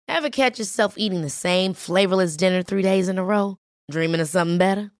Ever catch yourself eating the same flavorless dinner 3 days in a row? Dreaming of something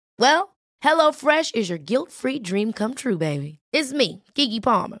better? Well, HelloFresh is your guilt-free dream come true, baby. It's me, Keke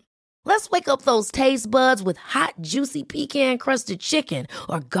Palmer. Let's wake up those taste buds with hot, juicy pecan-crusted chicken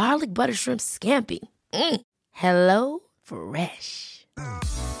or garlic butter shrimp scampi. Hello Fresh.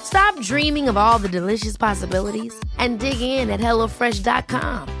 Stop dreaming of all the delicious possibilities and dig in at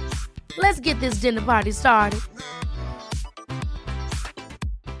HelloFresh.com. Let's get this dinner party started.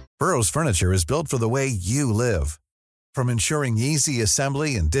 Burrow's furniture is built for the way you live. From ensuring easy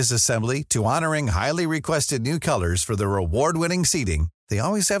assembly and disassembly to honoring highly requested new colors for their award-winning seating, they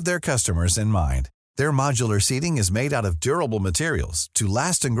always have their customers in mind. Their modular seating is made out of durable materials to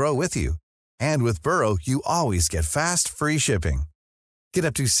last and grow with you. And with Burrow, you always get fast, free shipping. Get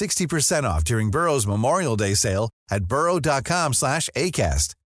up to 60% off during Burrow's Memorial Day sale at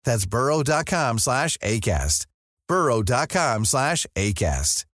burrow.com/ACAST. That's burrow.com/ACAST.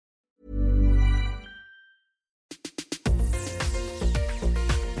 burrow.com/ACAST.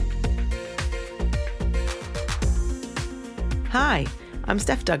 Hi, I'm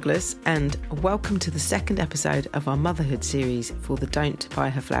Steph Douglas, and welcome to the second episode of our motherhood series for the Don't Buy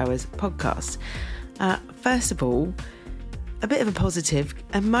Her Flowers podcast. First of all, a bit of a positive,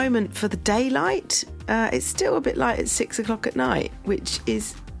 a moment for the daylight. It's still a bit light at 6 o'clock at night, which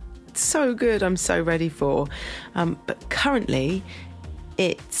is so good. I'm so ready for. But currently,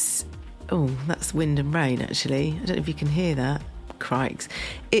 it's... Oh, that's wind and rain, actually. I don't know if you can hear that. Crikes.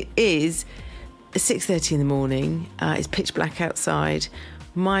 It is 6:30 in the morning. It's pitch black outside.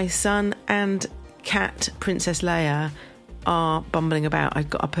 My son and cat, Princess Leia, are bumbling about. I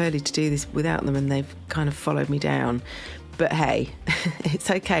got up early to do this without them and they've kind of followed me down. But hey, it's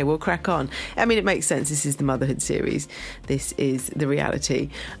okay, we'll crack on. I mean, it makes sense. This is the motherhood series. This is the reality.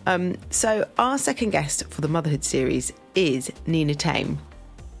 So our second guest for the motherhood series is Nina Tame.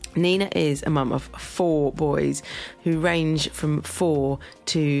 Nina is a mum of 4 boys who range from 4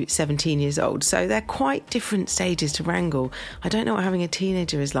 to 17 years old. So they're quite different stages to wrangle. I don't know what having a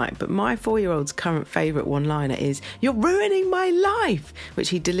teenager is like, but my 4-year-old's current favourite one-liner is, "You're ruining my life," which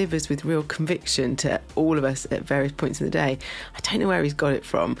he delivers with real conviction to all of us at various points in the day. I don't know where he's got it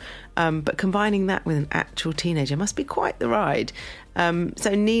from, but combining that with an actual teenager must be quite the ride.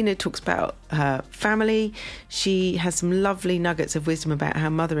 So Nina talks about her family. She has some lovely nuggets of wisdom about how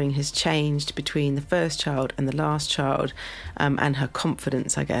mothering has changed between the first child and the last child, and her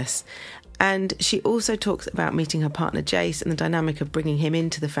confidence, I guess. And she also talks about meeting her partner Jace and the dynamic of bringing him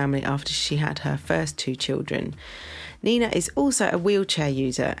into the family after she had her first 2 children. Nina is also a wheelchair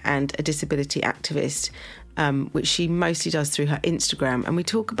user and a disability activist, which she mostly does through her Instagram. And we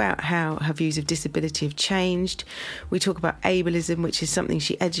talk about how her views of disability have changed. We talk about ableism, which is something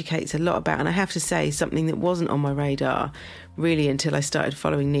she educates a lot about. And I have to say, something that wasn't on my radar really until I started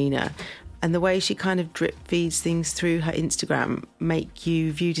following Nina. And the way she kind of drip feeds things through her Instagram make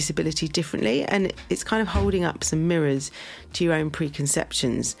you view disability differently. And it's kind of holding up some mirrors to your own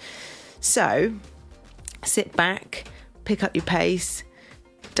preconceptions. So sit back, pick up your pace.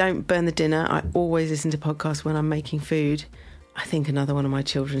 Don't burn the dinner. I always listen to podcasts when I'm making food. I think another one of my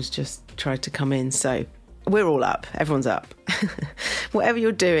children's just tried to come in, so we're all up. Everyone's up. Whatever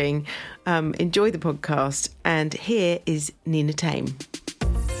you're doing, enjoy the podcast. And here is Nina Tame.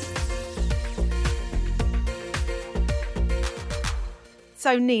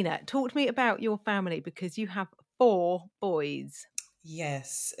 So Nina, talk to me about your family, because you have 4 boys.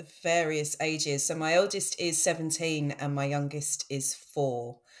 Yes, of various ages. So my eldest is 17 and my youngest is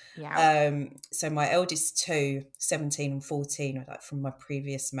 4. Yeah. So my eldest 2, 17 and 14, are like from my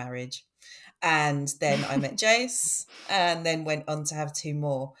previous marriage. And then I met Jace and then went on to have 2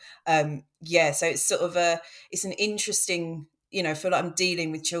 more. So it's sort of it's an interesting, I feel like I'm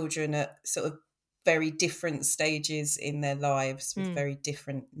dealing with children at sort of very different stages in their lives with very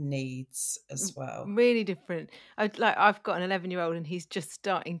different needs as well. Really different. I've got an 11-year-old and he's just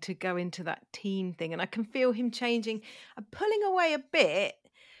starting to go into that teen thing, and I can feel him changing and pulling away a bit.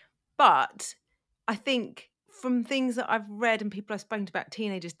 But I think from things that I've read and people I've spoken to about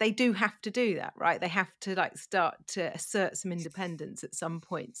teenagers, they do have to do that, right? They have to start to assert some independence at some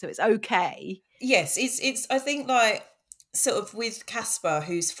point. So it's okay. Yes, it's I think sort of with Casper,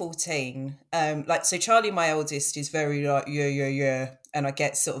 who's 14, so Charlie, my eldest, is very yeah, and I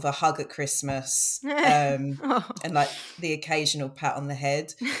get sort of a hug at Christmas, and the occasional pat on the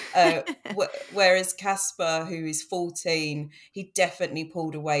head. Whereas Casper, who is 14, he definitely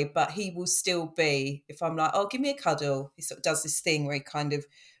pulled away, but he will still be, if I'm like, "Oh, give me a cuddle," he sort of does this thing where he kind of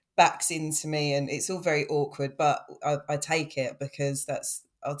backs into me, and it's all very awkward, but I take it because that's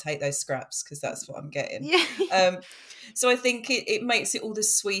I'll take those scraps because that's what I'm getting. Yeah. So I think it makes it all the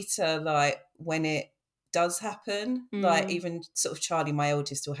sweeter, like when it does happen. Like even sort of Charlie, my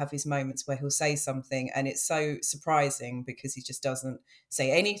oldest, will have his moments where he'll say something and it's so surprising because he just doesn't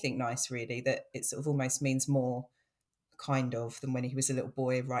say anything nice really, that it sort of almost means more kind of than when he was a little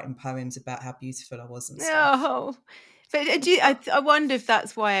boy writing poems about how beautiful I was and stuff. Oh, but I wonder if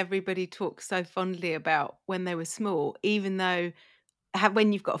that's why everybody talks so fondly about when they were small, even though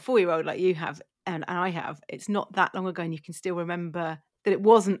when you've got a 4-year-old like you have and I have, it's not that long ago and you can still remember that it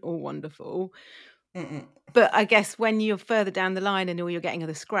wasn't all wonderful. Mm-mm. But I guess when you're further down the line and all you're getting are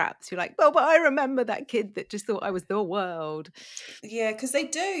the scraps, you're like, well, but I remember that kid that just thought I was the world. Yeah, because they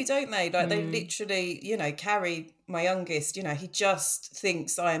do, don't they? Like they literally, carry my youngest, he just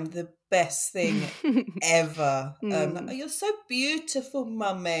thinks I am the best thing ever. Like, "Oh, you're so beautiful,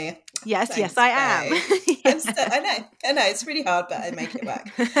 mummy." Yes, Thanks, I am. babe. I know, it's really hard, but I make it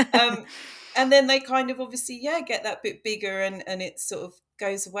work. And then they kind of obviously, get that bit bigger and it sort of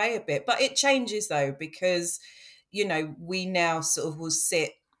goes away a bit. But it changes though, because, we now sort of will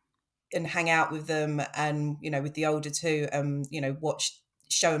sit and hang out with them and, with the older two,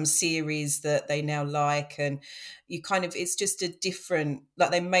 show them series that they now like. And you kind of, it's just a different,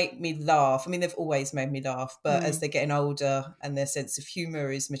 like they make me laugh. I mean, they've always made me laugh, but as they're getting older and their sense of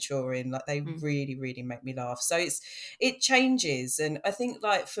humor is maturing, like they really, really make me laugh. So it changes. And I think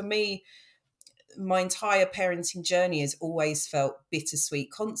like for me, my entire parenting journey has always felt bittersweet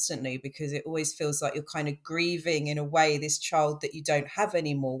constantly, because it always feels like you're kind of grieving in a way this child that you don't have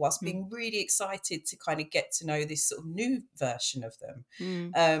anymore, whilst being really excited to kind of get to know this sort of new version of them.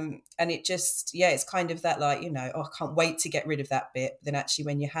 And it just, it's kind of that like, I can't wait to get rid of that bit. But then actually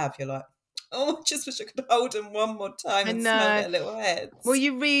when you have, you're like, oh, I just wish I could hold them one more time and smell their little heads. Well,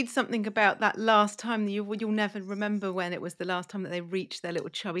 you read something about that last time, you'll never remember when it was the last time that they reached their little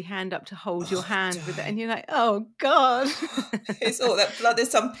chubby hand up to hold your hand with it. And you're like, oh, God. It's all that blood. There's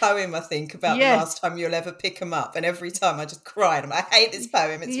some poem, I think, about the last time you'll ever pick them up. And every time I just cry and I'm like, I hate this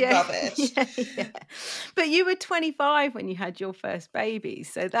poem. It's rubbish. Yeah. But you were 25 when you had your first baby.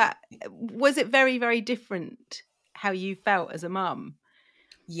 So was it very, very different how you felt as a mum?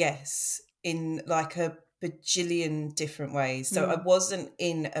 Yes, in like a bajillion different ways. So I wasn't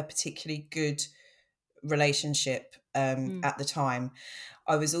in a particularly good relationship at the time.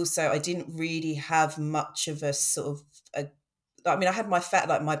 I didn't really have much of a sort of I had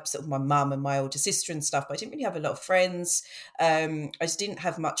my mum and my older sister and stuff, but I didn't really have a lot of friends. I just didn't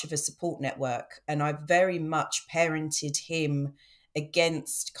have much of a support network, and I very much parented him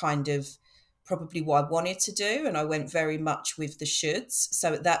against kind of probably what I wanted to do, and I went very much with the shoulds.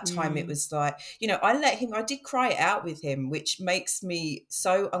 So at that time it was like, I did cry it out with him, which makes me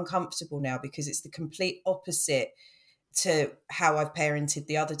so uncomfortable now because it's the complete opposite to how I've parented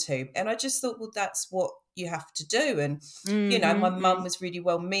the other two. And I just thought, well, that's what you have to do. And, my mum was really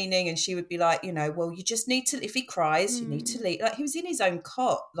well-meaning, and she would be like, well, you just need to, if he cries, you need to leave. Like he was in his own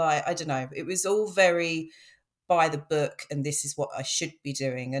cot. Like, I don't know. It was all very by the book, and this is what I should be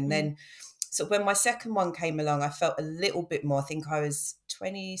doing. And then, so when my second one came along, I felt a little bit more, I think I was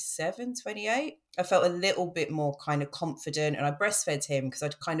 27, 28. I felt a little bit more kind of confident, and I breastfed him because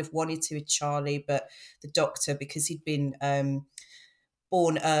I'd kind of wanted to with Charlie, but the doctor, because he'd been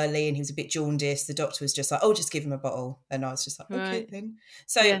born early and he was a bit jaundiced, the doctor was just like, oh, just give him a bottle. And I was just like, okay then.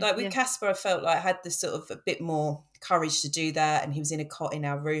 So with Casper, I felt like I had the sort of a bit more courage to do that, and he was in a cot in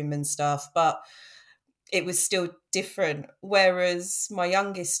our room and stuff, but it was still different. Whereas my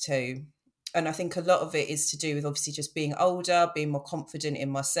youngest two, and I think a lot of it is to do with obviously just being older, being more confident in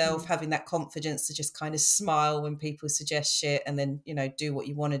myself, having that confidence to just kind of smile when people suggest shit and then, do what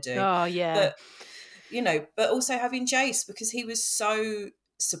you want to do. Oh, yeah. But also having Jace, because he was so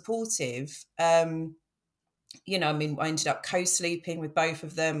supportive. I ended up co-sleeping with both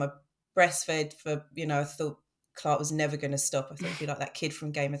of them. I breastfed for, I thought Clark was never going to stop. I thought he'd be like that kid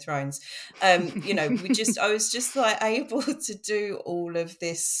from Game of Thrones. I was just like able to do all of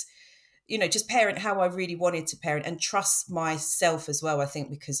this, just parent how I really wanted to parent, and trust myself as well, I think,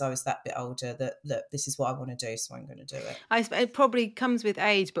 because I was that bit older, that look, this is what I want to do, so I'm going to do it. It probably comes with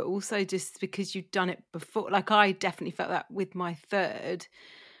age, but also just because you've done it before. Like I definitely felt that with my third.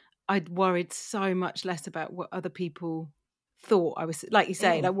 I'd worried so much less about what other people thought I was, like you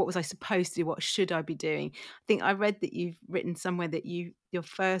say, like what was I supposed to do? What should I be doing? I think I read that you've written somewhere that your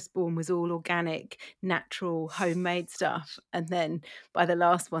firstborn was all organic, natural, homemade stuff. And then by the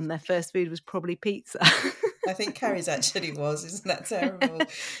last one, their first food was probably pizza. I think Carrie's actually was. Isn't that terrible?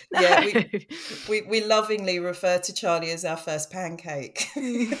 No. Yeah, we lovingly refer to Charlie as our first pancake.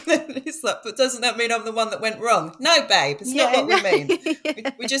 It's like, but doesn't that mean I'm the one that went wrong? No, babe, it's not what we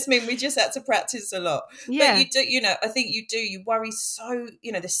mean. We just mean we just had to practice a lot. But Yeah. you do, I think you worry so,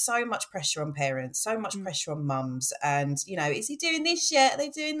 there's so much pressure on parents, so much pressure on mums, and is he doing this yet? Are they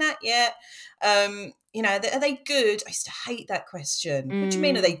doing that yet? Are they good? I used to hate that question. What do you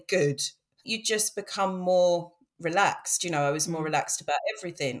mean, are they good? You just become more relaxed. I was more relaxed about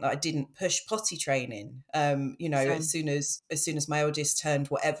everything. Like, I didn't push potty training. As soon as my eldest turned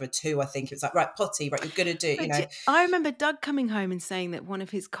whatever 2, I think it was like, right, potty, right, you're gonna do it. I remember Doug coming home and saying that one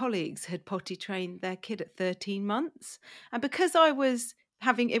of his colleagues had potty trained their kid at 13 months, and because it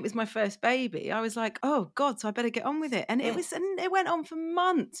was my first baby, I was like, oh God, so I better get on with it. And it went on for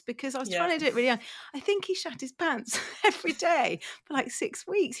months because I was trying to do it really young. I think he shat his pants every day for like 6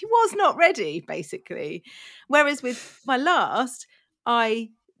 weeks. He was not ready, basically. Whereas with my last,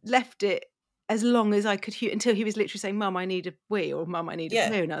 I left it as long as I could until he was literally saying, Mum, I need a wee, or Mum, I need a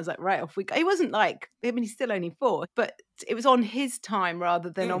poo. And I was like, right, off we go. He wasn't like, he's still only 4, but it was on his time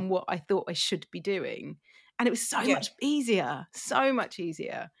rather than on what I thought I should be doing. And it was so much easier, so much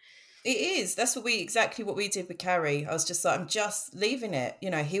easier. It is. That's exactly what we did with Carrie. I was just like, I'm just leaving it.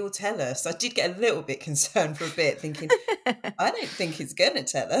 He'll tell us. I did get a little bit concerned for a bit, thinking, I don't think he's going to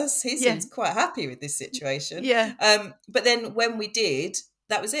tell us. He seems quite happy with this situation. Yeah. But then when we did,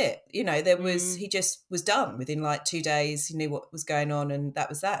 that was it. He just was done within like 2 days. He knew what was going on, and that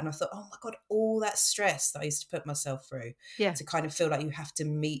was that. And I thought, oh my God, all that stress that I used to put myself through to kind of feel like you have to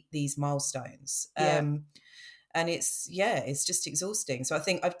meet these milestones. And it's just exhausting. So I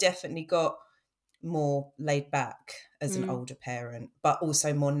think I've definitely got more laid back as an older parent, but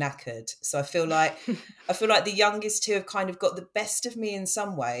also more knackered. So I feel like the youngest 2 have kind of got the best of me in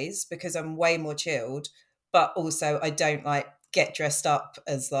some ways because I'm way more chilled, but also I don't like get dressed up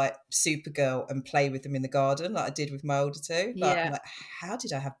as like Supergirl and play with them in the garden like I did with my older 2. But I'm like, how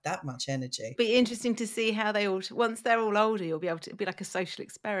did I have that much energy? Be interesting to see how they all, once they're all older, you'll be able to be like a social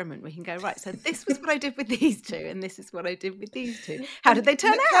experiment where you can go, right, so this was what I did with these 2 and this is what I did with these 2. How did they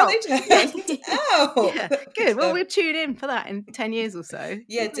turn out? How they turned out. Yeah, good. Well, we'll tune in for that in 10 years or so.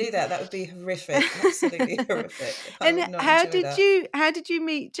 Yeah, do that. That would be horrific. Absolutely horrific. And how did you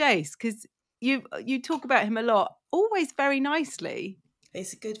meet Jace? Because you talk about him a lot, always very nicely.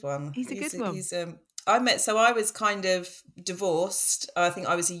 He's a good one. He's a good one. I was kind of divorced. I think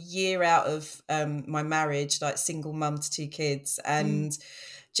I was a year out of my marriage, like single mum to 2 kids. And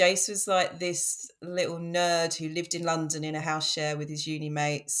Jace was like this little nerd who lived in London in a house share with his uni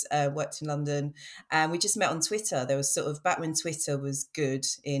mates, worked in London. And we just met on Twitter. There was sort of, back when Twitter was good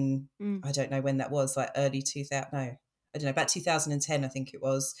in, I don't know when that was, like early 2000, no, I don't know, about 2010, I think it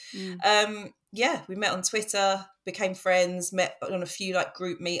was. We met on Twitter, became friends, met on a few like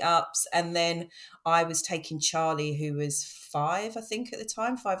group meetups. And then I was taking Charlie, who was 5, I think at the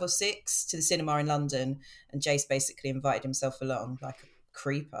time, 5 or 6, to the cinema in London. And Jace basically invited himself along like a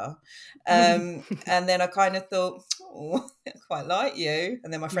creeper. And then I kind of thought, oh, I quite like you.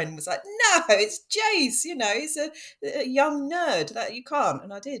 And then my friend was like, no, it's Jace, he's a young nerd, that you can't.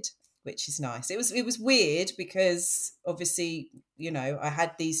 And I did, which is nice. It was weird because obviously, I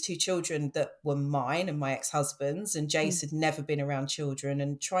had these 2 children that were mine and my ex-husband's, and Jace had never been around children,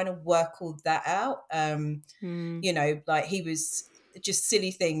 and trying to work all that out. Like he was just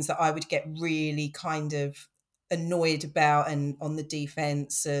silly things that I would get really kind of annoyed about and on the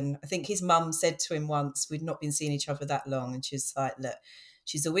defense. And I think his mum said to him once, we'd not been seeing each other that long, and she's like, look,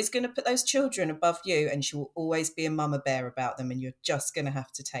 she's always going to put those children above you, and she will always be a mama bear about them, and you're just going to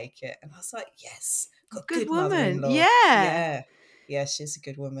have to take it. And I was like, yes, got a good woman. mother-in-law. Yeah, she's a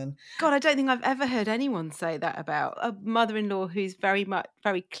good woman. God, I don't think I've ever heard anyone say that about a mother-in-law who's very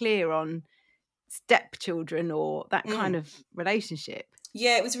clear on stepchildren or that kind of relationship.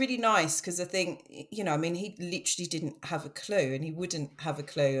 Yeah, it was really nice because I think, he literally didn't have a clue, and he wouldn't have a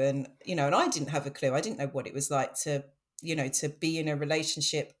clue. And, and I didn't have a clue. I didn't know what it was like to be in a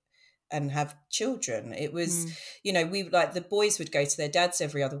relationship and have children. It was, we like the boys would go to their dads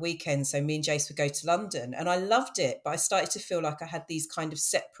every other weekend. So me and Jace would go to London, and I loved it. But I started to feel like I had these kind of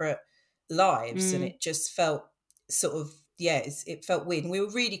separate lives, and it just felt sort of, it felt weird. And we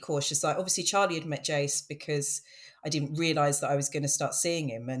were really cautious. Like obviously Charlie had met Jace because I didn't realise that I was going to start seeing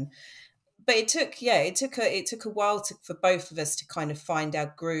him. But it took a while for both of us to kind of find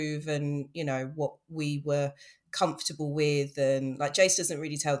our groove and, what we were comfortable with, and like Jace doesn't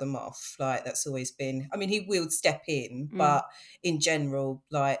really tell them off. Like that's always been, I mean, he will step in, but in general,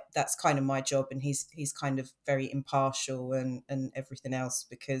 like that's kind of my job, and he's kind of very impartial and everything else,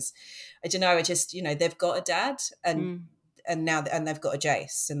 because I don't know, I just, you know, they've got a dad, and now and they've got a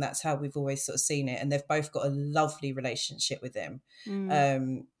Jace, and that's how we've always sort of seen it, and they've both got a lovely relationship with him.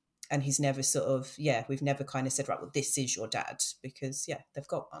 And he's never sort of, we've never kind of said, right, well, this is your dad, because they've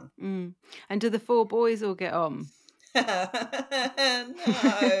got one. And do the 4 boys all get on? No.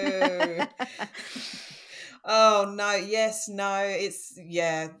 Oh no, yes, no, it's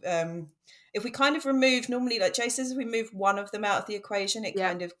if we kind of remove, normally, like Jay says, if we move one of them out of the equation, it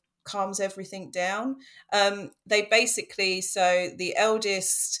kind of calms everything down. They basically, so the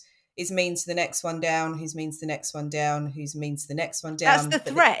eldest is mean to the next one down, who's mean to the next one down, who's mean to the next one down. That's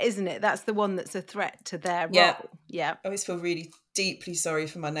the threat, isn't it? That's the one that's a threat to their role. Yeah. I always feel really deeply sorry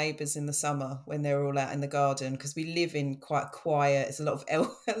for my neighbours in the summer when they're all out in the garden, because we live in quite quiet. It's a lot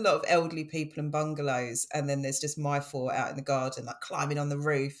of elderly people and bungalows, and then there's just my 4 out in the garden, like climbing on the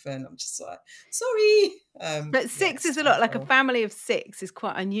roof, and I'm just like, sorry. But 6 is a lot. Like a family of 6 is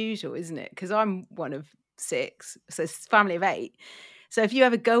quite unusual, isn't it? Because I'm one of 6, so it's a family of 8. So if you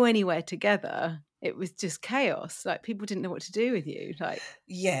ever go anywhere together, it was just chaos. Like people didn't know what to do with you. Like,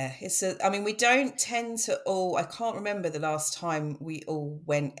 I mean, we don't tend to all, I can't remember the last time we all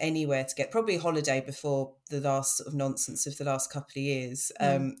went anywhere to get, probably a holiday before the last sort of nonsense of the last couple of years.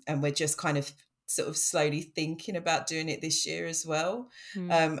 And we're just kind of sort of slowly thinking about doing it this year as well.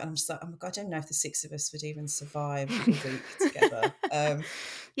 And I'm just like, oh my God, I don't know if the 6 of us would even survive a week together.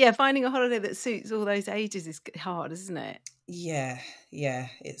 Finding a holiday that suits all those ages is hard, isn't it? Yeah,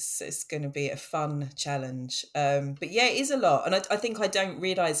 it's going to be a fun challenge. But it is a lot. And I think I don't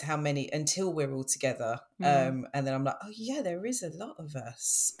realise how many until we're all together. And then I'm like, oh yeah, there is a lot of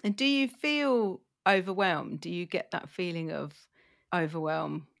us. And do you feel overwhelmed? Do you get that feeling of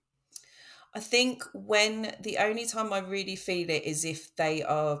overwhelm? I think the only time I really feel it is if they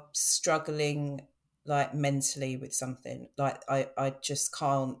are struggling like mentally with something. Like I just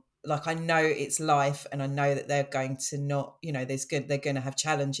can't, like I know it's life, and I know that they're going to not, you know, they're going to have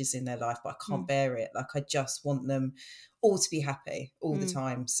challenges in their life, but I can't bear it. Like I just want them all to be happy all the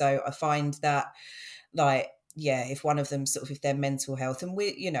time. So I find that, like, if one of them sort of, if their mental health, and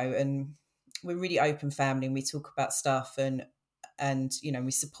we, you know, and we're really open family, and we talk about stuff, and you know,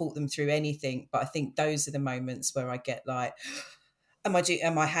 we support them through anything. But I think those are the moments where I get like, am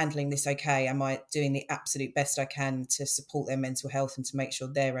I handling this okay? Am I doing the absolute best I can to support their mental health and to make sure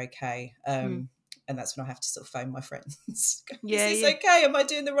they're okay? And that's when I have to sort of phone my friends. Is this okay? Am I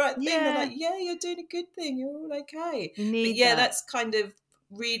doing the right thing? They're like, yeah, you're doing a good thing. You're all okay. That's kind of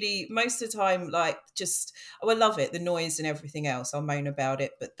really most of the time, like, just, I love it, the noise and everything else. I'll moan about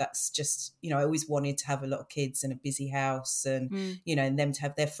it, but that's just, you know, I always wanted to have a lot of kids and a busy house, and you know, and them to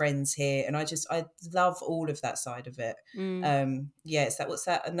have their friends here, and I love all of that side of it. It's that, what's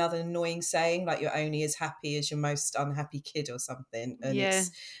that, another annoying saying, like you're only as happy as your most unhappy kid or something, and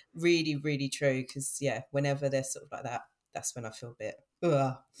it's really, really true, because whenever they're sort of like that, that's when I feel a bit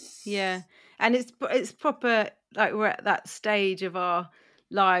and it's proper, like we're at that stage of our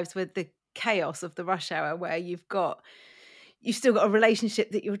lives with the chaos of the rush hour, where you've still got a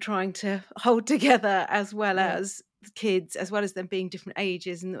relationship that you're trying to hold together, as well as kids, as well as them being different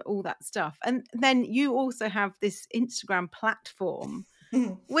ages and all that stuff. And then you also have this Instagram platform.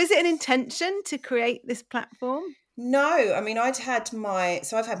 Was it an intention to create this platform? No, I mean, I've had my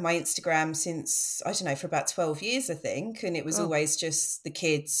Instagram since, I don't know, for about 12 years, I think. And it was always just the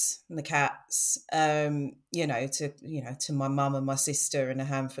kids and the cats, to my mum and my sister and a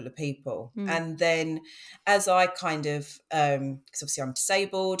handful of people. And then as I kind of, because obviously I'm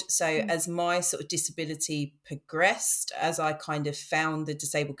disabled, so as my sort of disability progressed, as I kind of found the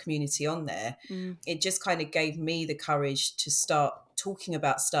disabled community on there, it just kind of gave me the courage to start talking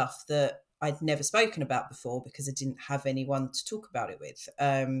about stuff that I'd never spoken about before, because I didn't have anyone to talk about it with.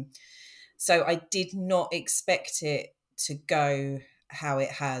 So I did not expect it to go how it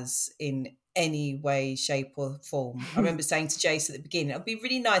has in any way, shape or form. I remember saying to Jace at the beginning, it'd be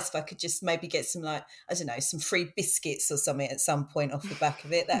really nice if I could just maybe get some, like, I don't know, some free biscuits or something at some point off the back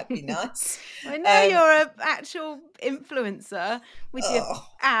of it. That'd be nice. I know you're an actual influencer with your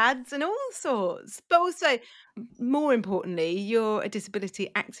ads and all sorts, but also, more importantly, you're a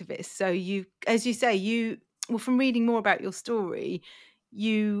disability activist. So you, as you say, from reading more about your story,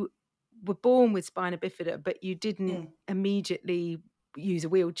 you were born with spina bifida, but you didn't immediately use a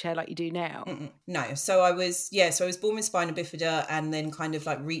wheelchair like you do now. No, so I was born with spina bifida, and then kind of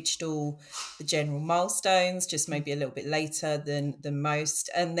like reached all the general milestones just maybe a little bit later than most.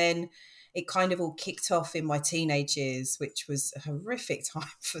 And then it kind of all kicked off in my teenage years, which was a horrific time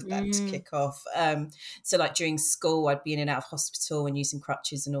for that to kick off. So like during school, I'd be in and out of hospital and using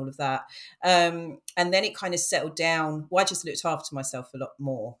crutches and all of that. And then it kind of settled down. Well, I just looked after myself a lot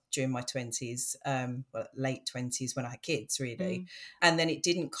more during my 20s, late 20s when I had kids, really. And then it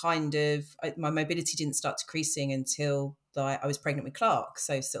didn't my mobility didn't start decreasing until I was pregnant with Clark.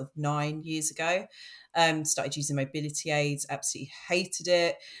 So sort of 9 years ago. Started using mobility aids, absolutely hated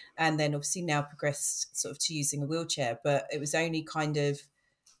it. And then obviously now progressed sort of to using a wheelchair. But it was only kind of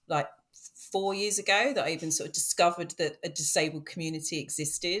like 4 years ago that I even sort of discovered that a disabled community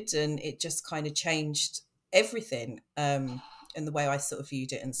existed, and it just kind of changed everything in the way I sort of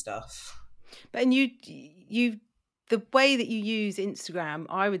viewed it and stuff. But and you the way that you use Instagram,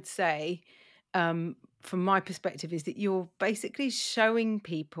 I would say, from my perspective, is that you're basically showing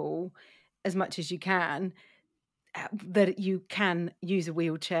people as much as you can that you can use a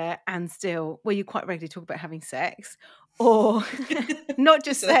wheelchair and still, well, you quite regularly talk about having sex, or not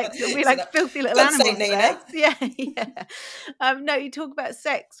just sex, it'll be like filthy little animal sex. Yeah. No, you talk about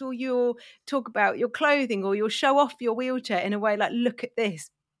sex, or you'll talk about your clothing, or you'll show off your wheelchair in a way like, look at this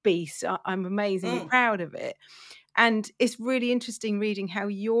beast, I'm amazingly proud of it. And it's really interesting reading how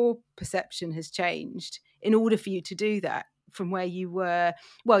your perception has changed in order for you to do that from where you were.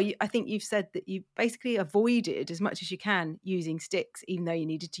 Well, I think you've said that you basically avoided as much as you can using sticks, even though you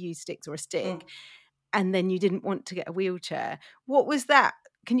needed to use sticks or a stick. And then you didn't want to get a wheelchair. What was that?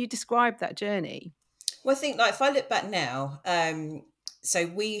 Can you describe that journey? Well, I think like if I look back now, so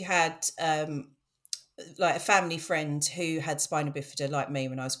we had like a family friend who had spina bifida like me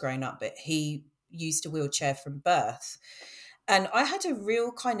when I was growing up, but he used a wheelchair from birth. And I had a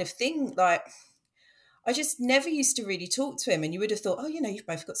real kind of thing, like I just never used to really talk to him. And you would have thought, oh, you've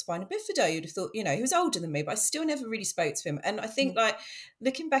both got spina bifida. You'd have thought, he was older than me, but I still never really spoke to him. And I think like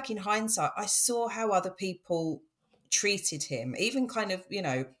looking back in hindsight, I saw how other people treated him, even kind of,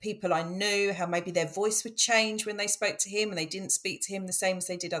 people I knew, how maybe their voice would change when they spoke to him and they didn't speak to him the same as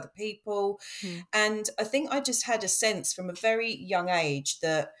they did other people. And I think I just had a sense from a very young age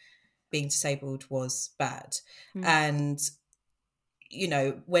that being disabled was bad. And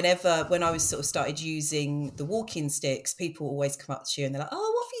when I was sort of started using the walking sticks, people always come up to you and they're like,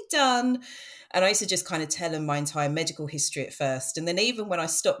 oh, what have you done? And I used to just kind of tell them my entire medical history at first. And then even when I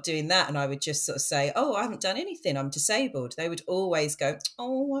stopped doing that and I would just sort of say, oh, I haven't done anything, I'm disabled, they would always go,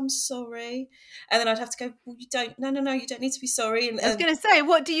 oh, I'm sorry. And then I'd have to go, well, you don't need to be sorry. And I was going to say,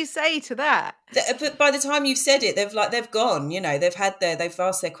 what do you say to that? But by the time you've said it, they've gone, they've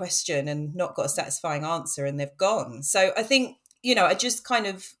asked their question and not got a satisfying answer and they've gone. So I think,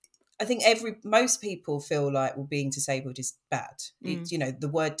 I think most people feel like, well, being disabled is bad. The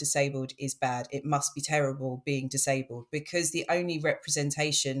word disabled is bad. It must be terrible being disabled, because the only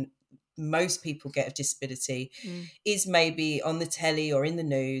representation most people get of disability is maybe on the telly or in the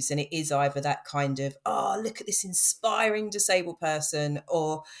news. And it is either that kind of, oh, look at this inspiring disabled person,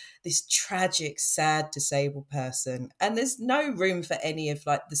 or this tragic, sad disabled person. And there's no room for any of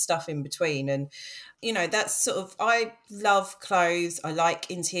like the stuff in between. And, that's sort of, I love clothes. I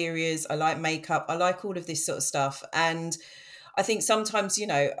like interiors. I like makeup. I like all of this sort of stuff. And I think sometimes,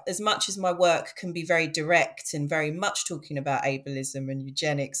 as much as my work can be very direct and very much talking about ableism and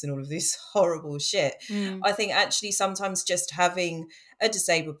eugenics and all of this horrible shit, I think actually sometimes just having a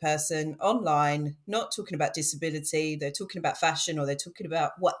disabled person online, not talking about disability, they're talking about fashion, or they're talking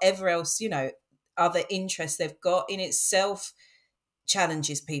about whatever else, other interests they've got, in itself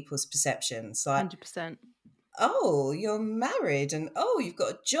challenges people's perceptions. Like, 100%. Oh, you're married, and oh, you've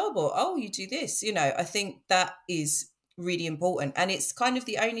got a job, or oh, you do this. I think that is really important. And it's kind of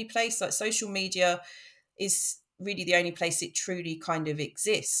the only place, like social media is really the only place it truly kind of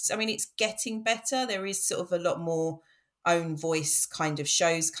exists. I mean, it's getting better. There is sort of a lot more own voice kind of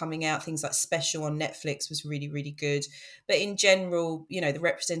shows coming out. Things like Special on Netflix was really, really good. But in general, the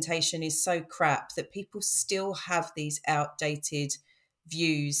representation is so crap that people still have these outdated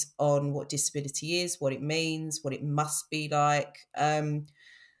views on what disability is, what it means, what it must be like.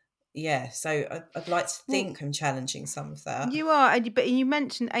 So I'd like to think I'm challenging some of that. You are, but you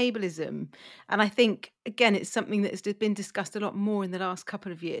mentioned ableism, and I think, again, it's something that has been discussed a lot more in the last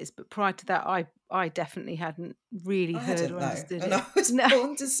couple of years, but prior to that, I definitely hadn't really heard or understood and it. I was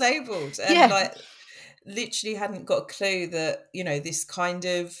born disabled and literally hadn't got a clue that, this kind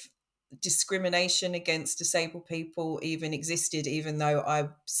of discrimination against disabled people even existed, even though I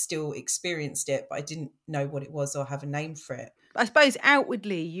still experienced it, but I didn't know what it was or have a name for it. I suppose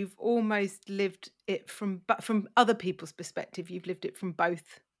outwardly you've almost lived it from other people's perspective. You've lived it from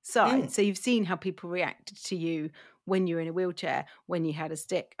both sides. So you've seen how people reacted to you when you were in a wheelchair, when you had a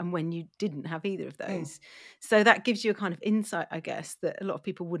stick, and when you didn't have either of those. So that gives you a kind of insight, I guess, that a lot of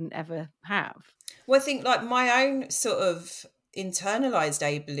people wouldn't ever have. Well, I think like my own sort of internalized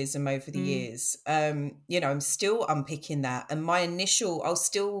ableism over the years, I'm still unpicking that. And my initial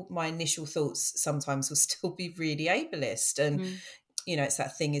thoughts sometimes will still be really ableist. And, it's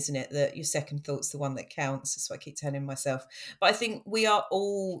that thing, isn't it, that your second thought's the one that counts. That's what I keep telling myself. But I think we are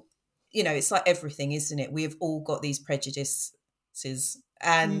all, it's like everything, isn't it? We have all got these prejudices.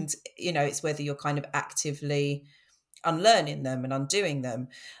 And, it's whether you're kind of actively unlearning them and undoing them.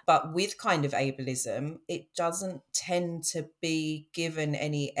 But with kind of ableism, it doesn't tend to be given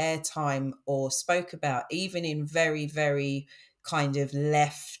any airtime or spoke about, even in very, very kind of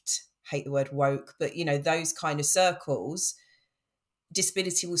left, hate the word woke, but those kind of circles,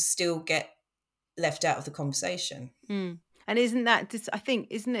 disability will still get left out of the conversation. And isn't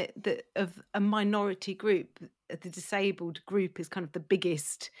it that of a minority group, the disabled group is kind of the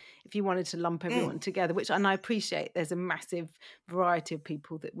biggest, if you wanted to lump everyone together, and I appreciate there's a massive variety of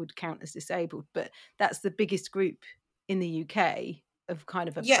people that would count as disabled, but that's the biggest group in the UK of kind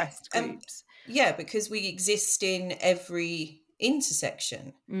of oppressed groups. Because we exist in every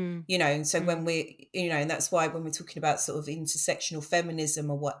intersection, and so when we, and that's why when we're talking about sort of intersectional feminism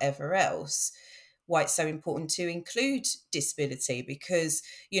or whatever else, why it's so important to include disability, because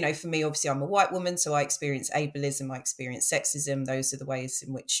for me, obviously I'm a white woman, so I experience ableism, I experience sexism, those are the ways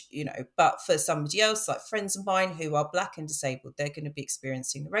in which but for somebody else, like friends of mine who are black and disabled, they're going to be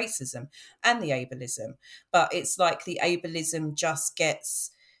experiencing the racism and the ableism. But it's like the ableism just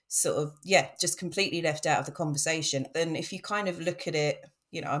gets sort of just completely left out of the conversation. Then if you kind of look at it,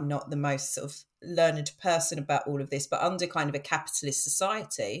 I'm not the most sort of learned person about all of this, but under kind of a capitalist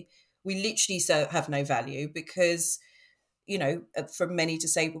society, we literally have no value because, for many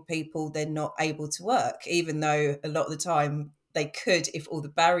disabled people, they're not able to work, even though a lot of the time they could if all the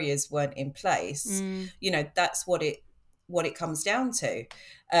barriers weren't in place. That's what it comes down to.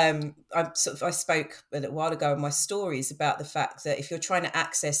 I spoke a little while ago in my stories about the fact that if you're trying to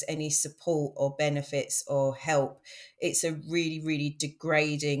access any support or benefits or help, it's a really, really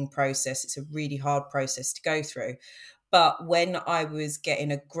degrading process. It's a really hard process to go through. But when I was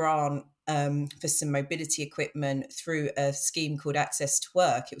getting a grant for some mobility equipment through a scheme called Access to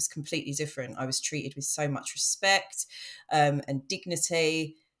Work, it was completely different. I was treated with so much respect and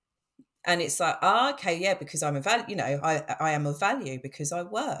dignity. And it's like, okay, because I'm I am of value because I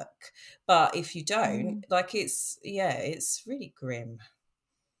work. But if you don't, it's really grim.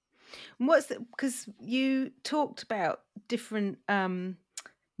 Because you talked about different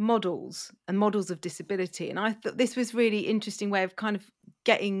models of disability, and I thought this was really interesting way of kind of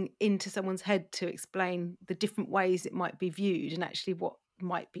getting into someone's head to explain the different ways it might be viewed and actually what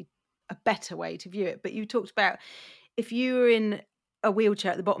might be a better way to view it. But you talked about if you were in a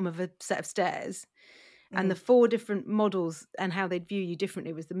wheelchair at the bottom of a set of stairs, and the 4 different models and how they'd view you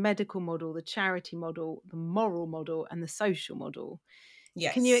differently was the medical model, the charity model, the moral model, and the social model.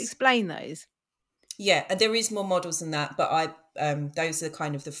 Yes. Can you explain those? Yeah, and there is more models than that, but those are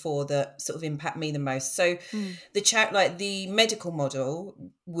kind of the 4 that sort of impact me the most. So the medical model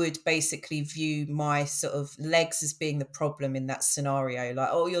would basically view my sort of legs as being the problem in that scenario. Like,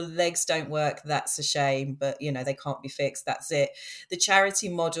 oh, your legs don't work, that's a shame, but they can't be fixed, that's it. The charity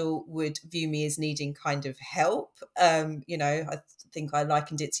model would view me as needing kind of help. I think I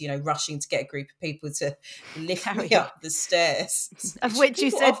likened it to, rushing to get a group of people to lift me up the stairs. Of which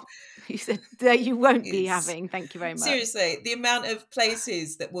you said that you won't be having. Thank you very much. Seriously, the amount of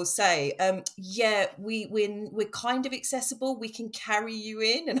places that will say, we're kind of accessible, we can carry you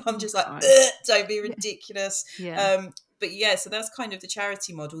in. And I'm just like, don't be ridiculous. Yeah. So that's kind of the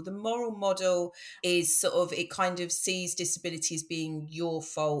charity model. The moral model is sort of, it kind of sees disability as being your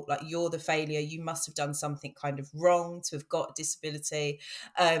fault, like you're the failure, you must have done something kind of wrong to have got a disability.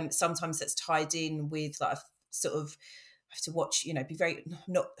 Sometimes that's tied in with like a sort of, I have to watch, be very,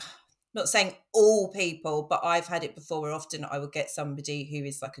 not saying all people, but I've had it before where often I will get somebody who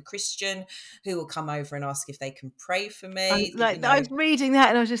is like a Christian who will come over and ask if they can pray for me. I was reading that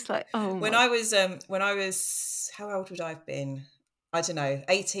and I was just like, oh. When I was, how old would I have been? I don't know,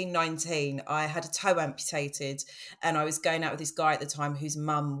 18, 19, I had a toe amputated and I was going out with this guy at the time whose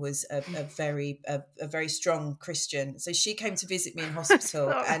mum was a very strong Christian. So she came to visit me in hospital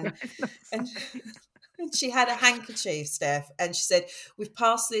and she had a handkerchief, Steph, and she said, we've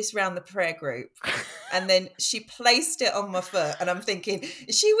passed this round the prayer group. And then she placed it on my foot and I'm thinking,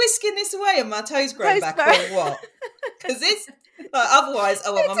 is she whisking this away and my toes growing back or what? Because it's otherwise I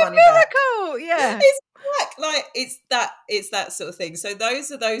want my money back. Yeah. It's like it's that sort of thing. So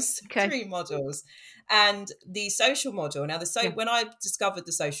those are those 3 models. And the social model, now when I discovered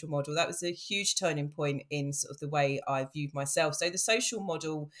the social model, that was a huge turning point in sort of the way I viewed myself. So the social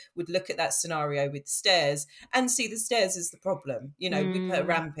model would look at that scenario with the stairs and see the stairs as the problem. We put a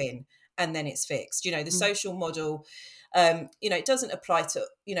ramp in and then it's fixed. The social model, it doesn't apply to,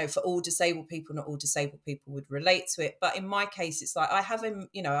 for all disabled people. Not all disabled people would relate to it. But in my case, it's like I've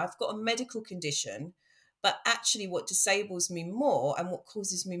got a medical condition, but actually what disables me more and what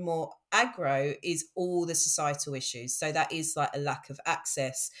causes me more aggro is all the societal issues. So that is like a lack of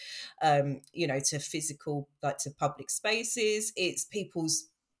access, to physical, like to public spaces. It's people's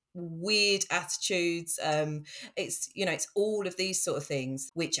weird attitudes. It's all of these sort of things,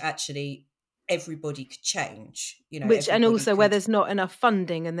 which actually everybody could change, and also where there's not enough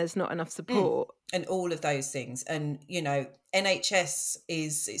funding and there's not enough support. And all of those things. And, NHS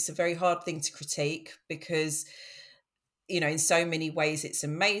it's a very hard thing to critique because, in so many ways it's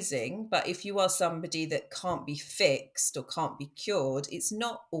amazing. But if you are somebody that can't be fixed or can't be cured, it's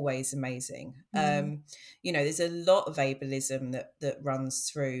not always amazing. There's a lot of ableism that runs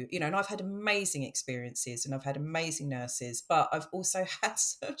through, and I've had amazing experiences and I've had amazing nurses, but I've also had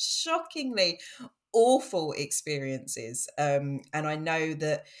some shockingly awful experiences. And I know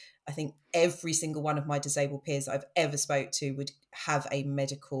that I think every single one of my disabled peers I've ever spoke to would have a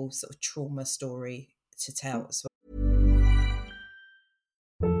medical sort of trauma story to tell as well.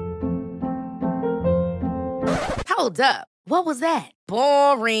 Hold up. What was that?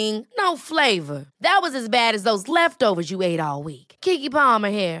 Boring. No flavor. That was as bad as those leftovers you ate all week. Keke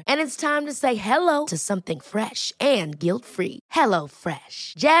Palmer here, and it's time to say hello to something fresh and guilt-free. Hello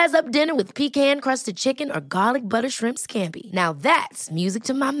Fresh. Jazz up dinner with pecan-crusted chicken or garlic butter shrimp scampi. Now that's music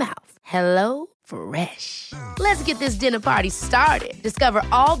to my mouth. Hello Fresh. Let's get this dinner party started. Discover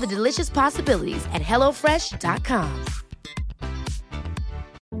all the delicious possibilities at hellofresh.com.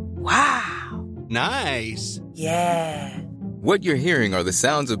 Wow. Nice. Yeah. What you're hearing are the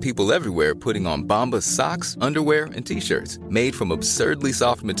sounds of people everywhere putting on Bombas socks, underwear, and T-shirts made from absurdly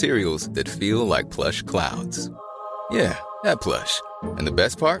soft materials that feel like plush clouds. Yeah, that plush. And the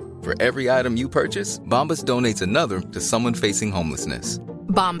best part? For every item you purchase, Bombas donates another to someone facing homelessness.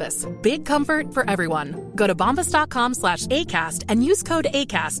 Bombas. Big comfort for everyone. Go to bombas.com/ACAST and use code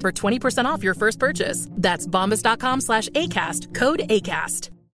ACAST for 20% off your first purchase. That's bombas.com/ACAST. Code ACAST.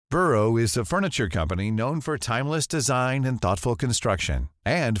 Burrow is a furniture company known for timeless design and thoughtful construction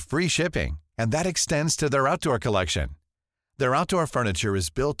and free shipping, and that extends to their outdoor collection. Their outdoor furniture is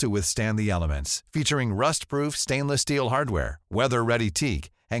built to withstand the elements, featuring rust-proof stainless steel hardware, weather-ready teak,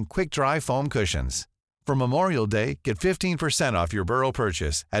 and quick-dry foam cushions. For Memorial Day, get 15% off your Burrow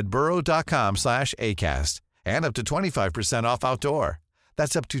purchase at burrow.com/ACAST and up to 25% off outdoor.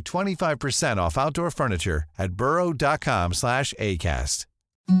 That's up to 25% off outdoor furniture at burrow.com/ACAST.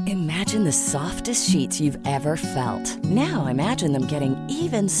 Imagine the softest sheets you've ever felt. Now imagine them getting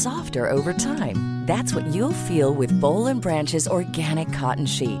even softer over time. That's what you'll feel with Boll & Branch's organic cotton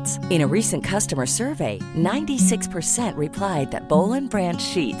sheets. In a recent customer survey, 96% replied that Boll & Branch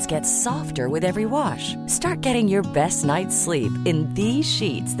sheets get softer with every wash. Start getting your best night's sleep in these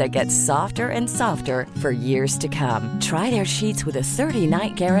sheets that get softer and softer for years to come. Try their sheets with a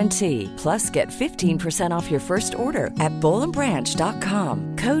 30-night guarantee. Plus, get 15% off your first order at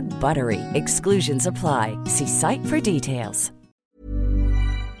bollandbranch.com. Code BUTTERY. Exclusions apply. See site for details.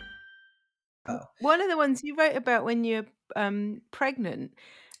 One of the ones you wrote about when you're pregnant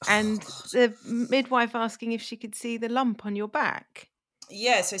and the midwife asking if she could see the lump on your back.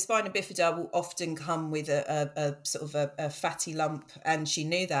 Yeah, so spina bifida will often come with a sort of a fatty lump, and she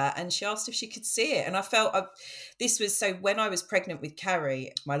knew that, and she asked if she could see it. And I felt this was so when I was pregnant with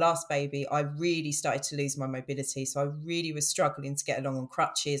Carrie, my last baby, I really started to lose my mobility. So I really was struggling to get along on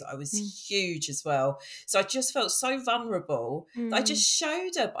crutches. I was huge as well. So I just felt so vulnerable that I just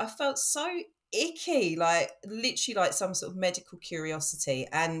showed up. I felt so icky, like literally like some sort of medical curiosity.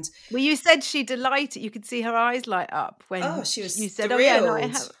 And well, you said she delighted, you could see her eyes light up when she was you said thrilled. oh yeah, no, I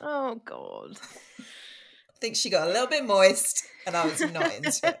have, oh god. I think she got a little bit moist and I was not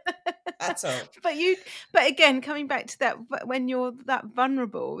into it at all. But again, coming back to that, when you're that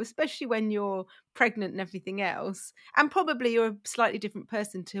vulnerable, especially when you're pregnant and everything else, and probably you're a slightly different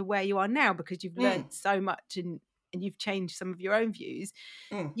person to where you are now because you've learned so much and you've changed some of your own views,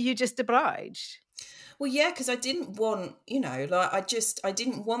 you're just obliged. Well, yeah, because I didn't want, I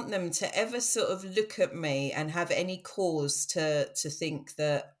didn't want them to ever sort of look at me and have any cause to think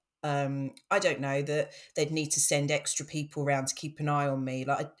that, I don't know, that they'd need to send extra people around to keep an eye on me.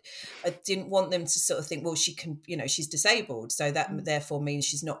 Like, I didn't want them to sort of think, well, she can, she's disabled, so that therefore means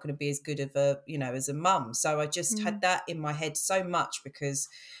she's not going to be as good of a, as a mum. So I just had that in my head so much because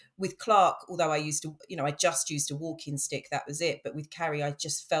with Clark, although I just used a walking stick, that was it. But with Carrie, I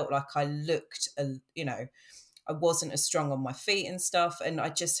just felt like I looked, I wasn't as strong on my feet and stuff. And I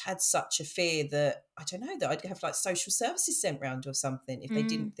just had such a fear that, I don't know, that I'd have like social services sent round or something if they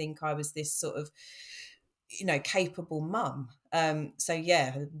didn't think I was this sort of, capable mum. So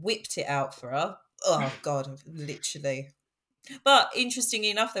yeah, whipped it out for her. Oh God, literally. But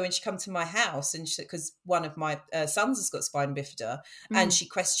interestingly enough, though, when she come to my house, and because one of my sons has got spina bifida, and she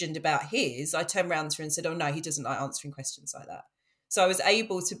questioned about his, I turned around to her and said, "Oh no, he doesn't like answering questions like that." So I was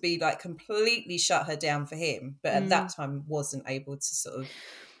able to be like completely shut her down for him, but at that time wasn't able to sort of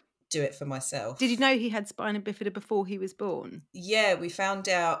do it for myself. Did you know he had spina bifida before he was born? Yeah, we found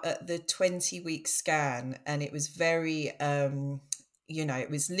out at the 20-week scan, and it was very, it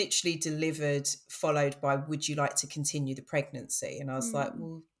was literally delivered, followed by, "Would you like to continue the pregnancy?" And I was like,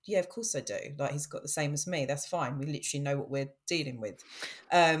 well, yeah, of course I do. Like, he's got the same as me. That's fine. We literally know what we're dealing with.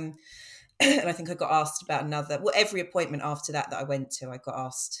 And I think I got asked about every appointment after that I went to, I got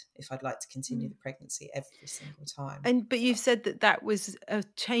asked if I'd like to continue the pregnancy every single time. But you've said that was a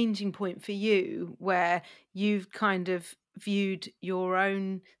changing point for you, where you've kind of viewed your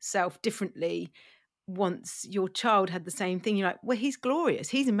own self differently once your child had the same thing. You're like, well, he's glorious,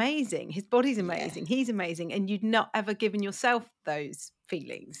 he's amazing, his body's amazing, he's amazing, and you'd not ever given yourself those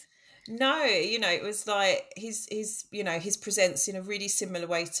feelings. No, it was like his presents in a really similar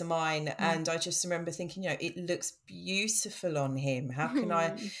way to mine. And I just remember thinking, it looks beautiful on him. How can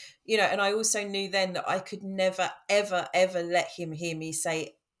I, and I also knew then that I could never, ever, ever let him hear me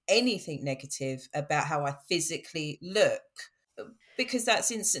say anything negative about how I physically look, because that's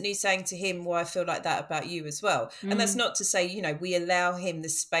instantly saying to him, well, I feel like that about you as well. And that's not to say, we allow him the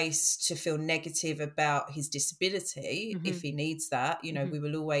space to feel negative about his disability if he needs that. We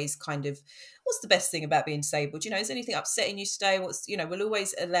will always kind of, what's the best thing about being disabled? Is anything upsetting you today? We'll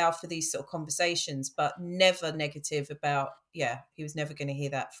always allow for these sort of conversations, but never negative about, he was never going to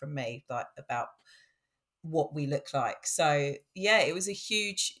hear that from me, like about what we look like. So yeah, it was a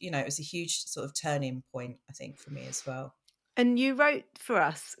huge sort of turning point, I think, for me as well. And you wrote for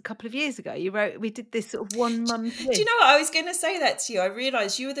us a couple of years ago. We did this sort of one mum's list. Do you know what? I was going to say that to you. I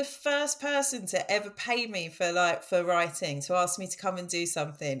realised you were the first person to ever pay me for writing, to ask me to come and do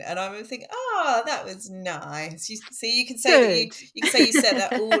something. And I would think, that was nice. You can say that you can say you set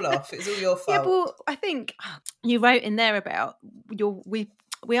that all off. It was all your fault. Yeah, well, I think you wrote in there about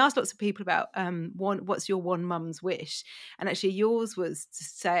we asked lots of people about what's your one mum's wish, and actually yours was to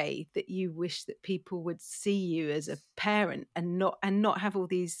say that you wish that people would see you as a parent and not have all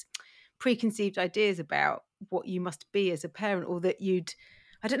these preconceived ideas about what you must be as a parent, or that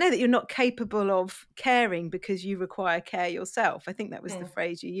that you're not capable of caring because you require care yourself. I think that was the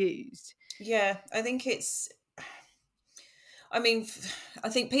phrase you used. Yeah, I think I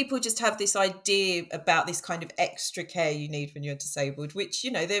think people just have this idea about this kind of extra care you need when you're disabled, which,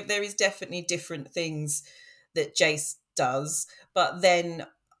 there is definitely different things that Jace does. But then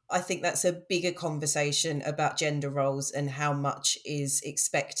I think that's a bigger conversation about gender roles and how much is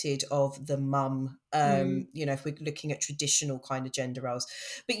expected of the mum, if we're looking at traditional kind of gender roles.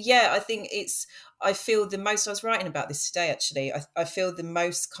 But yeah, I think I feel the most, I was writing about this today, actually, I feel the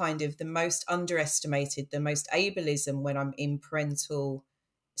most underestimated, the most ableism when I'm in parental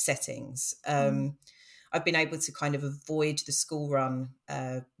settings. I've been able to kind of avoid the school run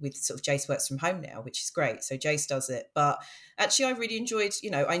with sort of Jace works from home now, which is great. So Jace does it. But actually, I really enjoyed,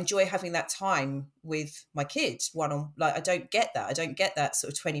 I enjoy having that time with my kids I don't get that. I don't get that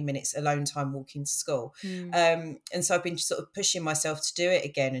sort of 20 minutes alone time walking to school. And so I've been sort of pushing myself to do it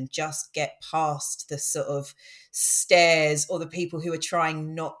again and just get past the sort of stares or the people who are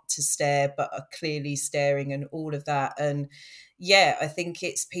trying not to stare but are clearly staring and all of that. And yeah, I think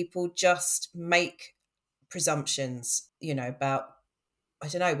it's people just make presumptions, about, I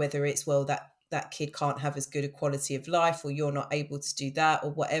don't know, whether it's, well, that kid can't have as good a quality of life, or you're not able to do that,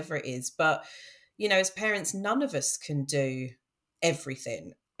 or whatever it is. But, as parents, none of us can do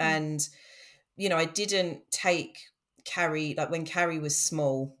everything. And, I didn't take Carrie, like when Carrie was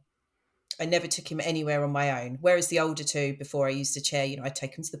small, I never took him anywhere on my own. Whereas the older two, before I used a chair, I'd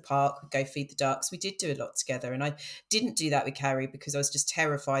take him to the park, we'd go feed the ducks. We did do a lot together. And I didn't do that with Carrie because I was just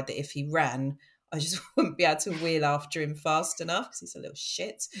terrified that if he ran, I just wouldn't be able to wheel after him fast enough because he's a little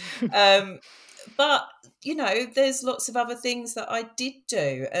shit. But, there's lots of other things that I did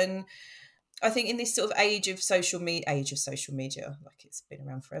do. And I think in this sort of age of social media, like it's been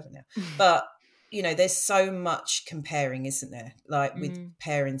around forever now, but there's so much comparing, isn't there? Like with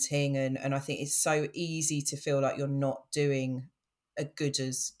parenting, and I think it's so easy to feel like you're not doing a good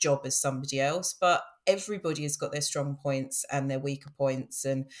as job as somebody else, but everybody has got their strong points and their weaker points,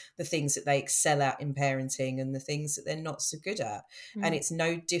 and the things that they excel at in parenting and the things that they're not so good at. And it's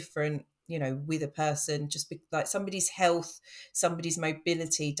no different, you know, with a person. Like somebody's health, somebody's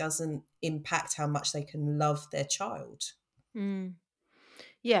mobility doesn't impact how much they can love their child.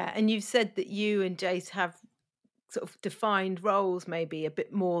 Yeah, and you've said that you and Jace have sort of defined roles maybe a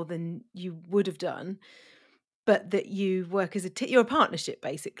bit more than you would have done, but that you work as you're a partnership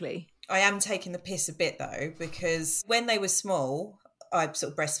basically. I am taking the piss a bit though, because when they were small, I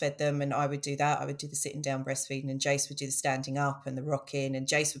sort of breastfed them, and I would do that. I would do the sitting down breastfeeding, and Jace would do the standing up and the rocking, and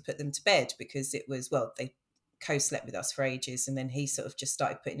Jace would put them to bed because it was, well, they co-slept with us for ages, and then he sort of just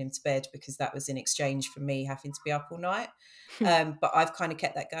started putting him to bed because that was in exchange for me having to be up all night. But I've kind of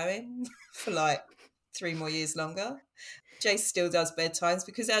kept that going for like 3 more years longer. Jace still does bedtimes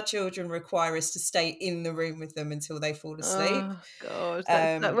because our children require us to stay in the room with them until they fall asleep. Oh God,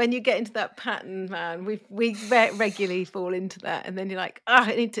 that's like when you get into that pattern, man. We regularly fall into that, and then you're like,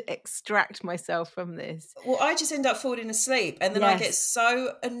 I need to extract myself from this. Well, I just end up falling asleep, and then I get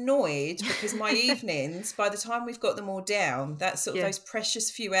so annoyed because my evenings, by the time we've got them all down, that's sort of those precious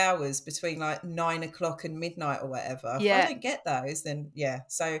few hours between like 9 o'clock and midnight or whatever. If I don't get those, then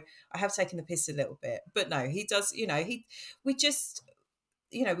so I have taken the piss a little bit. But no, he does, you know, we just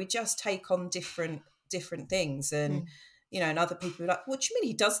take on different things, and and other people are like, what do you mean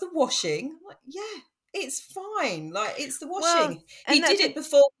he does the washing? I'm like, yeah, it's fine, like it's the washing. He did it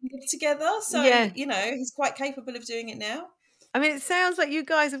before we lived together, so he's quite capable of doing it now. I mean, it sounds like you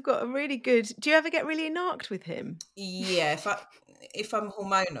guys have got a really good. Do you ever get really narked with him? Yeah, if I'm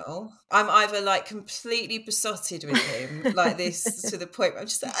hormonal, I'm either like completely besotted with him, like this, to the point where I'm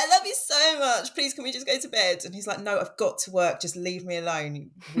just like, I love you so much, please can we just go to bed? And he's like, no, I've got to work, just leave me alone, you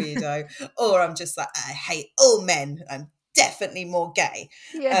weirdo. Or I'm just like, I hate all men, I'm definitely more gay.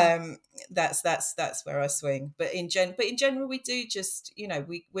 That's where I swing. But in general, we do just,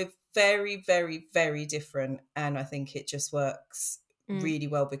 we're very, very, very different, and I think it just works really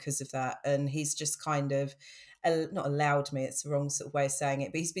well because of that. And he's just kind of not allowed me, it's the wrong sort of way of saying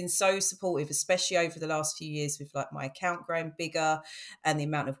it, but he's been so supportive, especially over the last few years with like my account growing bigger and the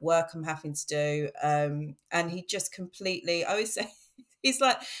amount of work I'm having to do. And he just completely, I always say, he's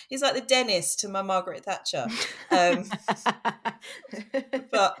like the dentist to my Margaret Thatcher.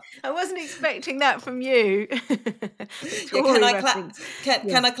 But I wasn't expecting that from you. Can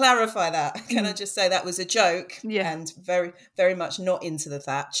I clarify that? Can I just say that was a joke? And very, very much not into the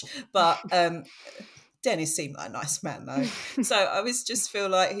Thatch. But Dennis seemed like a nice man though. So I always just feel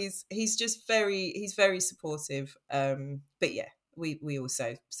like he's very supportive. But yeah, we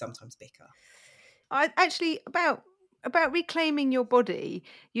also sometimes bicker. I actually about reclaiming your body,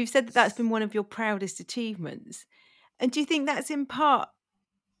 you've said that that's been one of your proudest achievements. And do you think that's in part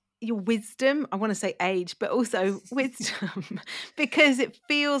your wisdom? I want to say age, but also wisdom, because it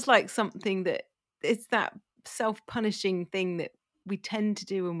feels like something that it's that self-punishing thing that we tend to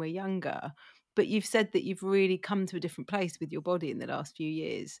do when we're younger. But you've said that you've really come to a different place with your body in the last few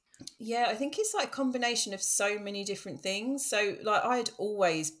years. Yeah, I think it's like a combination of so many different things. So like I'd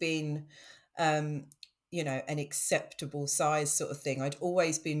always been, an acceptable size sort of thing. I'd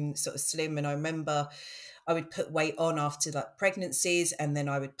always been sort of slim, and I remember I would put weight on after like pregnancies, and then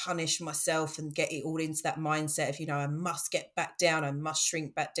I would punish myself and get it all into that mindset of, I must get back down, I must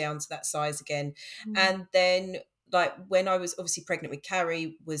shrink back down to that size again. And then like when I was obviously pregnant with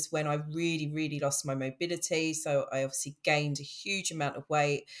Carrie was when I really, really lost my mobility. So I obviously gained a huge amount of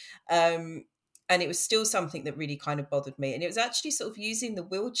weight. And it was still something that really kind of bothered me. And it was actually sort of using the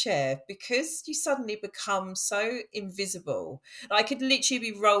wheelchair, because you suddenly become so invisible. I could literally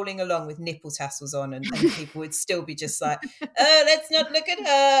be rolling along with nipple tassels on, and people would still be just like, oh, let's not look at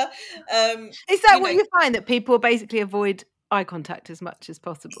her. Is that what you find, that people basically avoid eye contact as much as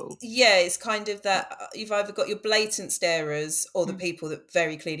possible? Yeah, it's kind of that you've either got your blatant starers or the people that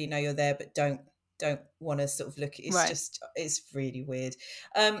very clearly know you're there but don't want to sort of look. It's it's really weird.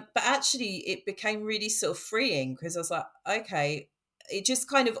 But actually it became really sort of freeing, because I was like, okay, it just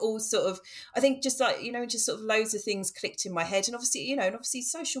kind of all sort of, I think just like, just sort of loads of things clicked in my head. And obviously,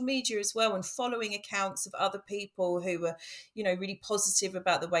 social media as well, and following accounts of other people who were, really positive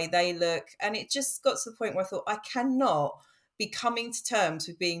about the way they look. And it just got to the point where I thought, I cannot be coming to terms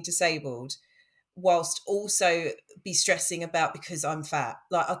with being disabled whilst also be stressing about because I'm fat.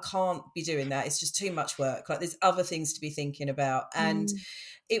 Like, I can't be doing that. It's just too much work. Like, there's other things to be thinking about. And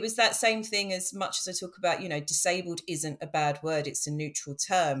it was that same thing, as much as I talk about, disabled isn't a bad word, it's a neutral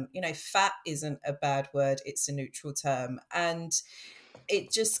term. Fat isn't a bad word, it's a neutral term. And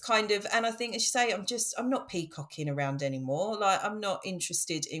it just kind of, and I think, as you say, I'm not peacocking around anymore. Like, I'm not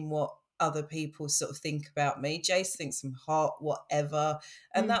interested in what other people sort of think about me. Jace thinks I'm hot, whatever,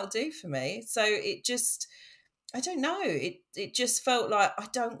 and that'll do for me. So it just, I don't know. It just felt like I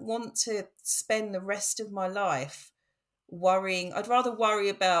don't want to spend the rest of my life worrying. I'd rather worry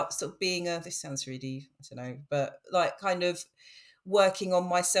about sort of being this sounds really, I don't know, but like kind of working on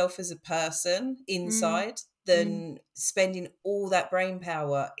myself as a person inside than spending all that brain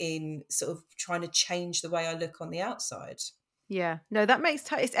power in sort of trying to change the way I look on the outside. Yeah, no, that makes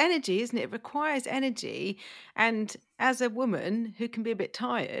it's energy, isn't it? It requires energy. And as a woman who can be a bit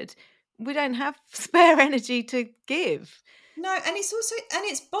tired, we don't have spare energy to give. No, and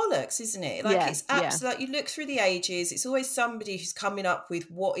it's bollocks, isn't it? Like, it's absolute, like, you look through the ages, it's always somebody who's coming up with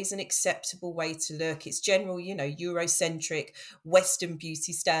what is an acceptable way to look. It's general, Eurocentric Western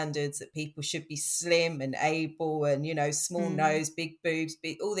beauty standards that people should be slim and able and, small nose, big boobs,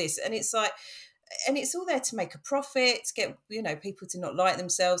 all this. And it's like, and it's all there to make a profit, to get, people to not like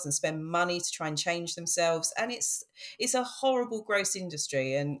themselves and spend money to try and change themselves. And it's a horrible, gross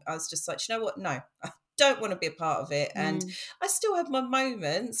industry. And I was just like, you know what? No, I don't want to be a part of it. And I still have my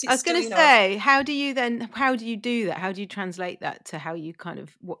moments. I was going to say, how do you do that? How do you translate that to how you kind of,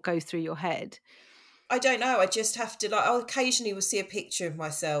 what goes through your head? I don't know. I just have to, like, I'll occasionally will see a picture of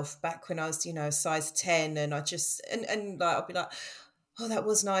myself back when I was, a size 10, and I just, and like, I'll be like, oh, that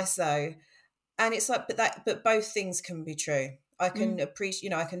was nice though. And it's like, but both things can be true. I can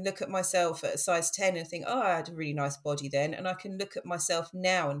appreciate, I can look at myself at a size 10 and think, oh, I had a really nice body then. And I can look at myself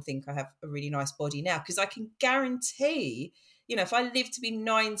now and think I have a really nice body now. Because I can guarantee, if I live to be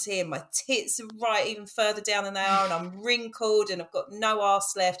 90 and my tits are right even further down than they are, and I'm wrinkled and I've got no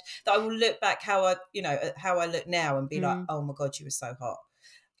arse left, that I will look back how I look now and be like, oh my God, you were so hot.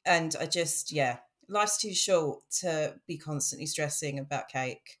 And I just, life's too short to be constantly stressing about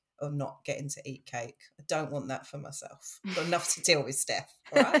cake or not getting to eat cake. I don't want that for myself. I've got enough to deal with, Steph.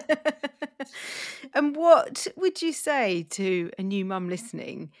 All right. And what would you say to a new mum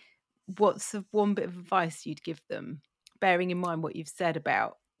listening? What's the one bit of advice you'd give them, bearing in mind what you've said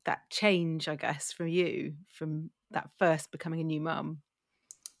about that change, I guess, from you, from that first becoming a new mum?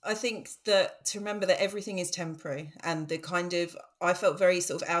 I think that to remember that everything is temporary, and the kind of, I felt very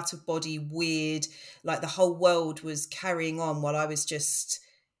sort of out of body, weird, like the whole world was carrying on while I was just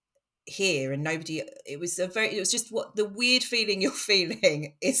here, and nobody, it was just what the weird feeling you're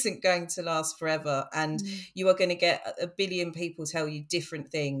feeling isn't going to last forever, and you are going to get a billion people tell you different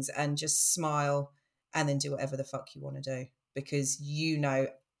things, and just smile and then do whatever the fuck you want to do, because you know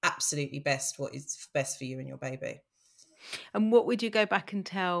absolutely best what is best for you and your baby. And what would you go back and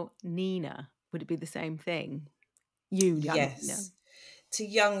tell Nina? Would it be the same thing? Yes. To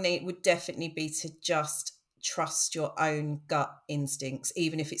young Nina would definitely be to just trust your own gut instincts,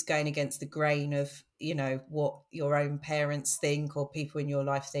 even if it's going against the grain of, what your own parents think or people in your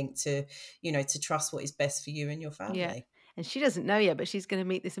life think, to trust what is best for you and your family. Yeah. And she doesn't know yet, but she's going to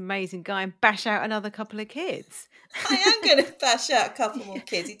meet this amazing guy and bash out another couple of kids. I am going to bash out a couple more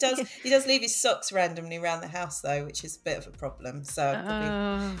kids. He does leave his socks randomly around the house though, which is a bit of a problem. So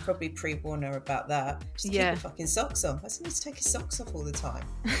I'd probably pre-warn her about that. Just keep your fucking socks on. I just need to take his socks off all the time.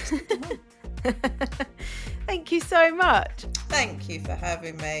 Thank you so much. Thank you for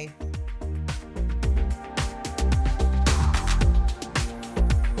having me.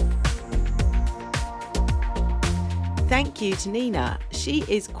 Thank you to Nina. She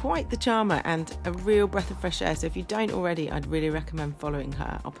is quite the charmer and a real breath of fresh air. So if you don't already, I'd really recommend following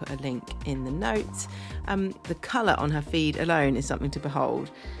her. I'll put a link in the notes. The colour on her feed alone is something to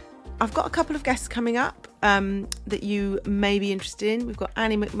behold. I've got a couple of guests coming up that you may be interested in. We've got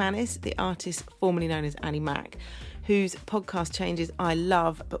Annie McManus, the artist formerly known as Annie Mac, whose podcast Changes I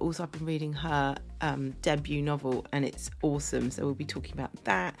love, but also I've been reading her debut novel and it's awesome. So we'll be talking about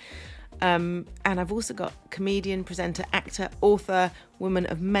that. And I've also got comedian, presenter, actor, author, woman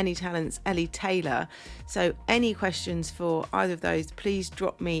of many talents, Ellie Taylor. So any questions for either of those, please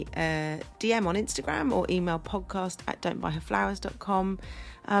drop me a DM on Instagram or email podcast@don'tbuyherflowers.com.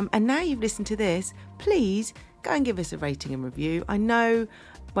 And now you've listened to this, please go and give us a rating and review. I know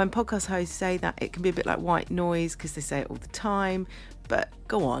when podcast hosts say that, it can be a bit like white noise because they say it all the time, but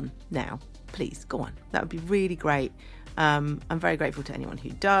go on now, please go on. That would be really great. I'm very grateful to anyone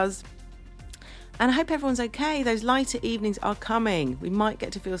who does. And I hope everyone's okay. Those lighter evenings are coming. We might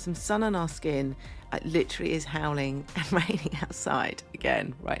get to feel some sun on our skin. It literally is howling and raining outside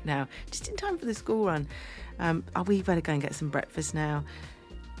again right now, just in time for the school run. We better go and get some breakfast now.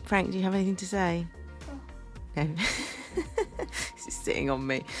 Frank, do you have anything to say? No. This is sitting on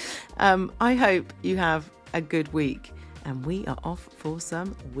me. I hope you have a good week. and we are off for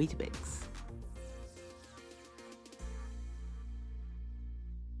some Weetabix.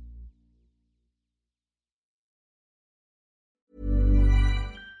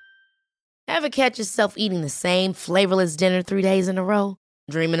 Ever catch yourself eating the same flavorless dinner 3 days in a row?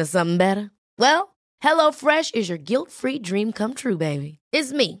 Dreaming of something better? Well, HelloFresh is your guilt-free dream come true, baby.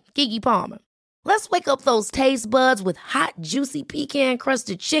 It's me, Keke Palmer. Let's wake up those taste buds with hot, juicy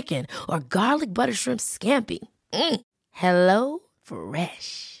pecan-crusted chicken or garlic butter shrimp scampi. Hello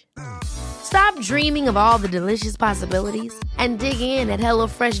Fresh. Stop dreaming of all the delicious possibilities and dig in at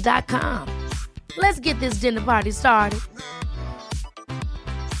HelloFresh.com. Let's get this dinner party started.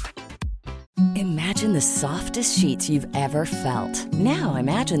 Imagine the softest sheets you've ever felt. Now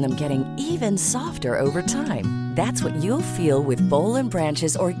imagine them getting even softer over time. That's what you'll feel with Boll &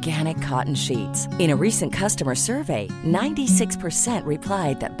 Branch's organic cotton sheets. In a recent customer survey, 96%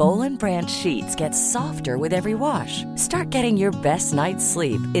 replied that Boll & Branch sheets get softer with every wash. Start getting your best night's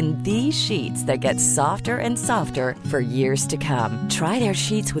sleep in these sheets that get softer and softer for years to come. Try their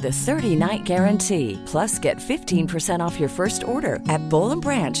sheets with a 30-night guarantee. Plus, get 15% off your first order at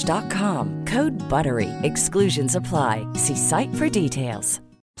bollandbranch.com. Code BUTTERY. Exclusions apply. See site for details.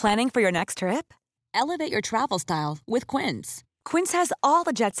 Planning for your next trip? Elevate your travel style with Quince. Quince has all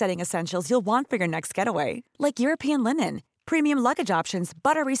the jet-setting essentials you'll want for your next getaway, like European linen, premium luggage options,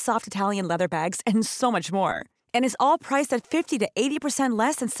 buttery soft Italian leather bags, and so much more. And is all priced at 50 to 80%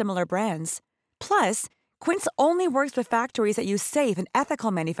 less than similar brands. Plus, Quince only works with factories that use safe and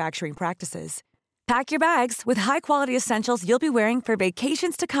ethical manufacturing practices. Pack your bags with high-quality essentials you'll be wearing for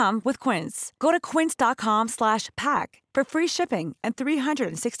vacations to come with Quince. Go to quince.com/pack for free shipping and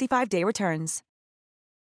 365-day returns.